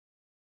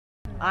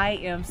I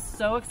am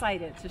so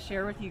excited to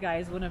share with you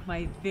guys one of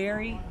my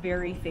very,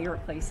 very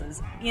favorite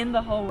places in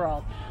the whole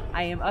world.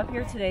 I am up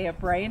here today at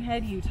Brian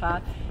Head,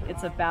 Utah.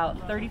 It's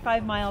about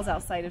 35 miles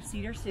outside of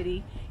Cedar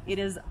City. It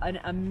is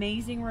an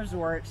amazing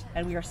resort,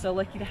 and we are so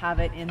lucky to have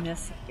it in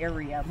this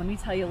area. Let me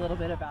tell you a little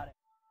bit about it.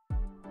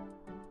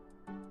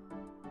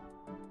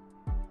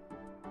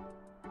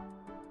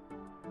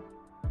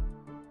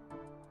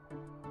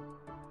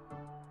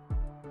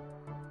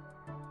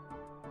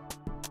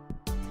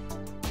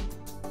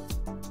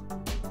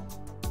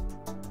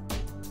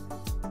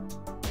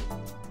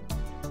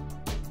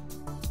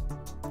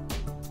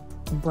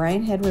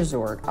 Brian Head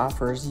Resort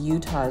offers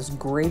Utah's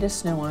greatest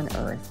snow on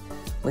earth,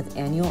 with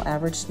annual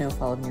average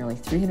snowfall of nearly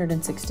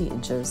 360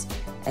 inches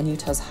and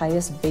Utah's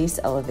highest base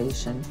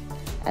elevation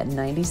at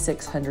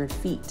 9,600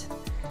 feet.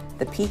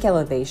 The peak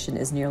elevation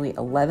is nearly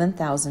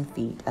 11,000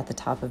 feet at the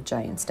top of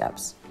Giant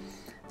Steps.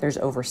 There's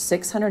over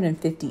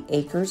 650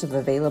 acres of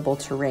available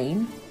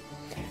terrain,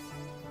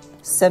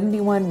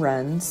 71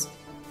 runs,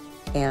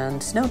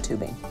 and snow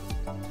tubing.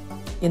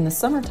 In the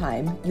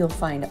summertime, you'll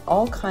find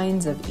all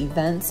kinds of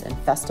events and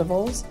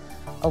festivals,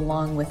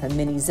 along with a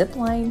mini zip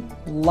line,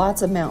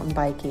 lots of mountain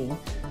biking,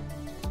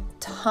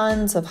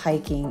 tons of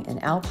hiking, an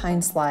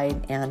alpine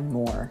slide, and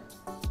more.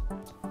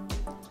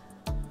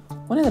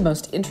 One of the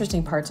most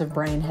interesting parts of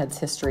Brian Head's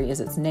history is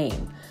its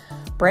name.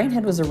 Brian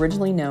Head was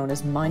originally known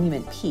as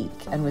Monument Peak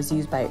and was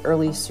used by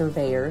early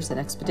surveyors and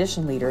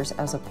expedition leaders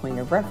as a point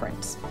of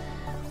reference.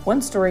 One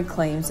story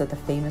claims that the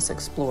famous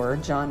explorer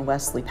John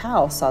Wesley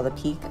Powell saw the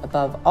peak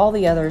above all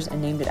the others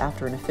and named it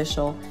after an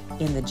official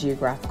in the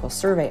Geographical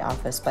Survey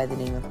Office by the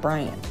name of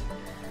Brian.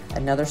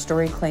 Another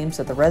story claims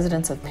that the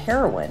residents of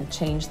Parowan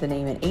changed the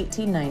name in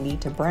 1890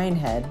 to Brian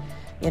Head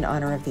in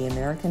honor of the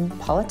American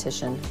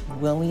politician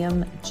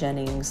William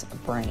Jennings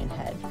Bryan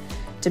Head.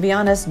 To be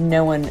honest,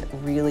 no one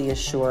really is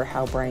sure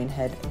how Brian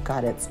Head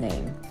got its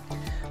name.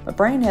 But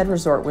Brian Head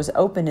Resort was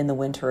opened in the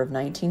winter of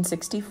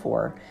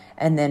 1964,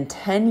 and then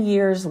 10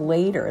 years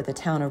later, the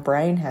town of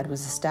Brian Head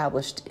was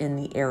established in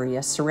the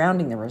area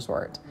surrounding the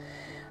resort.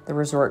 The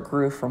resort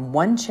grew from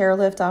one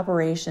chairlift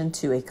operation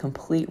to a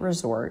complete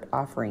resort,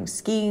 offering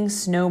skiing,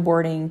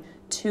 snowboarding,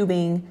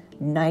 tubing,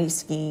 night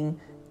skiing,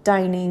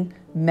 dining,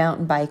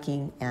 mountain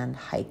biking, and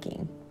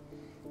hiking.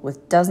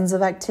 With dozens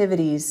of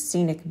activities,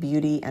 scenic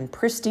beauty, and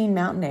pristine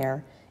mountain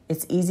air,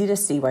 it's easy to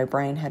see why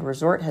Brian Head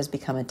Resort has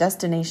become a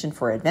destination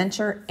for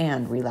adventure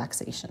and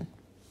relaxation.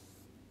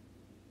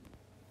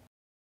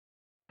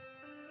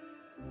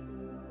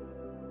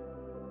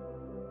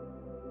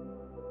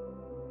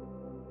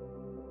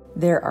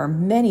 There are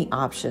many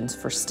options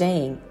for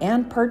staying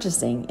and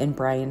purchasing in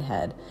Brian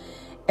Head.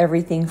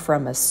 Everything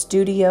from a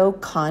studio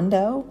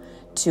condo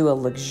to a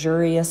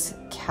luxurious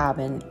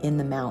cabin in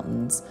the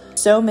mountains.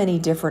 So many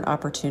different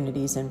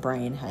opportunities in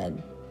Brian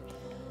Head.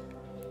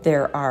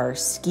 There are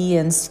ski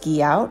in,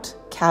 ski out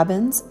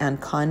cabins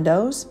and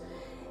condos,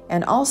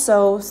 and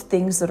also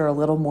things that are a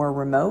little more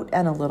remote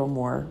and a little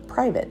more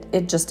private.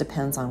 It just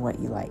depends on what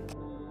you like.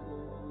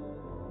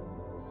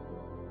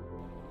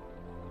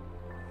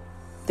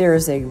 There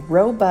is a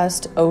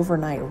robust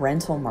overnight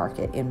rental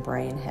market in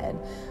Brian Head,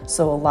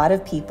 so a lot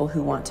of people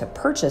who want to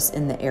purchase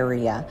in the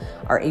area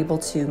are able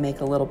to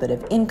make a little bit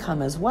of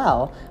income as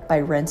well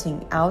by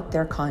renting out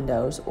their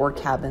condos or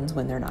cabins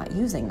when they're not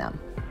using them.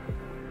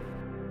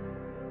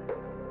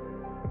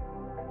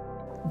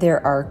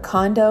 There are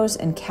condos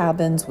and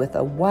cabins with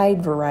a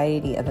wide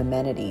variety of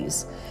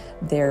amenities.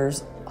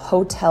 There's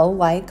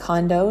hotel-like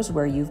condos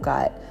where you've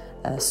got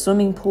a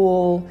swimming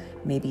pool,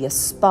 maybe a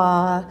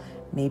spa,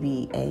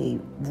 maybe a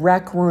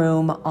rec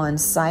room on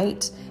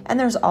site, and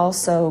there's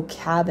also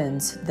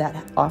cabins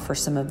that offer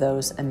some of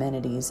those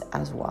amenities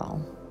as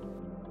well.